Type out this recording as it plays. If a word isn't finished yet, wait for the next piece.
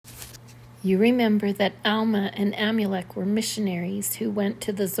You remember that Alma and Amulek were missionaries who went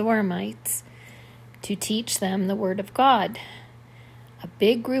to the Zoramites to teach them the Word of God. A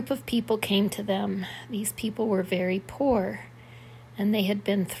big group of people came to them. These people were very poor, and they had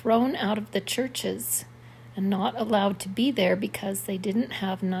been thrown out of the churches and not allowed to be there because they didn't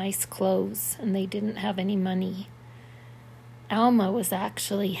have nice clothes and they didn't have any money. Alma was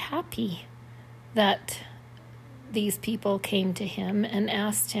actually happy that these people came to him and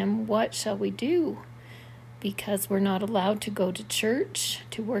asked him, "What shall we do? Because we're not allowed to go to church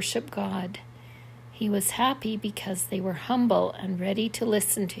to worship God." He was happy because they were humble and ready to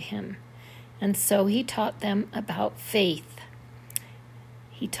listen to him. And so he taught them about faith.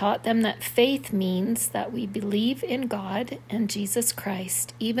 He taught them that faith means that we believe in God and Jesus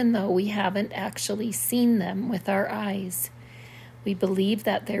Christ, even though we haven't actually seen them with our eyes. We believe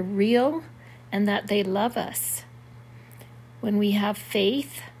that they're real and that they love us. When we have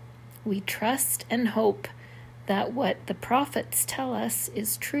faith, we trust and hope that what the prophets tell us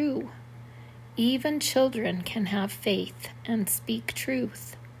is true. Even children can have faith and speak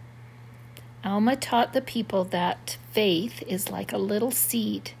truth. Alma taught the people that faith is like a little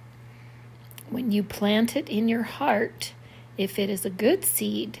seed. When you plant it in your heart, if it is a good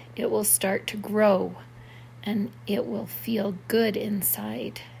seed, it will start to grow and it will feel good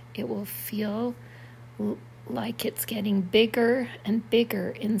inside. It will feel like it's getting bigger and bigger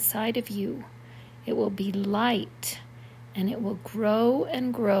inside of you. It will be light and it will grow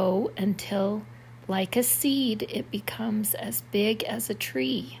and grow until, like a seed, it becomes as big as a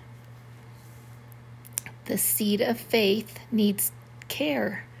tree. The seed of faith needs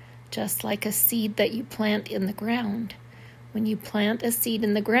care, just like a seed that you plant in the ground. When you plant a seed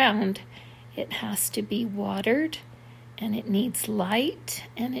in the ground, it has to be watered, and it needs light,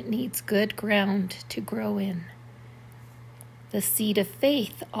 and it needs good ground to grow in. The seed of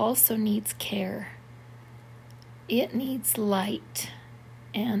faith also needs care. It needs light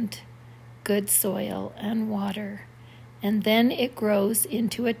and good soil and water, and then it grows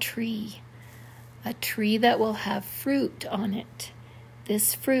into a tree that will have fruit on it.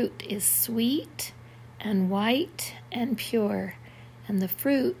 This fruit is sweet and white and pure, and the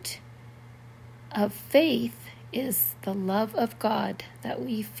fruit of faith is the love of God that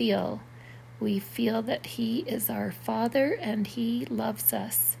we feel. We feel that He is our Father and He loves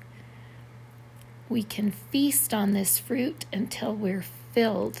us. We can feast on this fruit until we're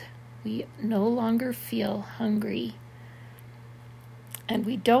filled. We no longer feel hungry. And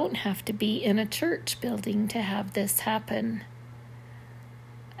we don't have to be in a church building to have this happen.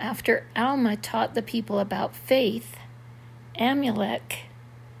 After Alma taught the people about faith, Amulek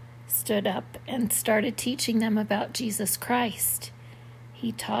stood up and started teaching them about Jesus Christ.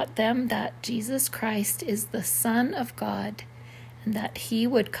 He taught them that Jesus Christ is the Son of God and that He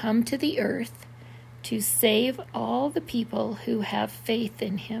would come to the earth to save all the people who have faith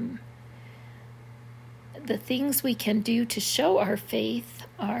in Him. The things we can do to show our faith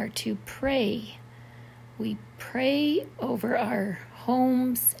are to pray. We pray over our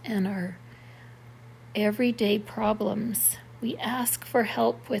homes and our everyday problems. We ask for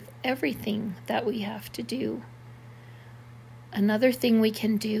help with everything that we have to do. Another thing we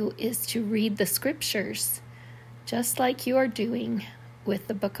can do is to read the scriptures, just like you are doing with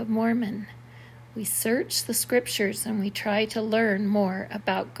the Book of Mormon. We search the scriptures and we try to learn more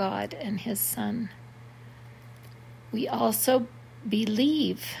about God and His Son. We also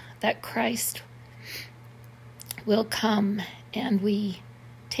believe that Christ will come, and we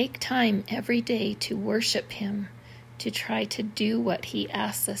take time every day to worship Him, to try to do what He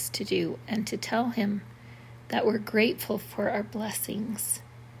asks us to do, and to tell Him that we're grateful for our blessings.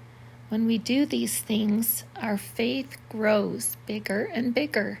 When we do these things, our faith grows bigger and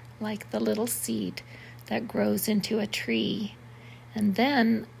bigger, like the little seed that grows into a tree. And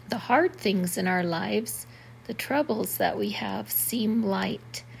then the hard things in our lives, the troubles that we have, seem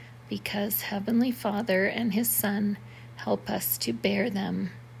light because Heavenly Father and His Son help us to bear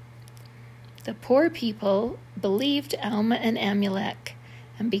them. The poor people believed Alma and Amulek,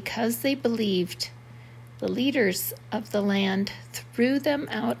 and because they believed, the leaders of the land threw them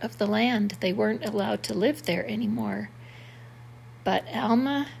out of the land. They weren't allowed to live there anymore. But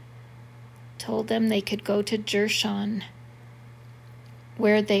Alma told them they could go to Jershon,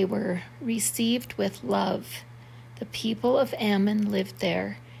 where they were received with love. The people of Ammon lived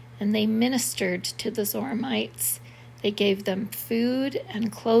there, and they ministered to the Zoramites. They gave them food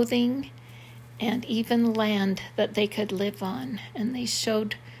and clothing and even land that they could live on, and they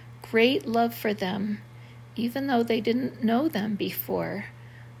showed great love for them, even though they didn't know them before.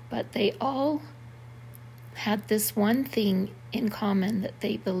 But they all had this one thing in common, that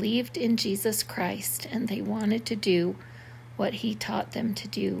they believed in Jesus Christ and they wanted to do what he taught them to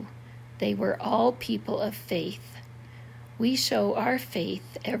do. They were all people of faith. We show our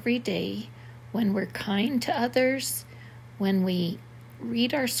faith every day when we're kind to others, when we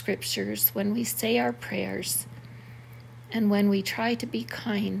read our scriptures, when we say our prayers, and when we try to be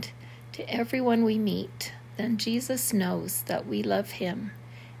kind to everyone we meet. Then Jesus knows that we love him,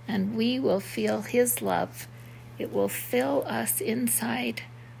 and we will feel his love. It will fill us inside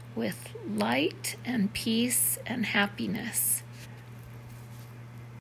with light and peace and happiness.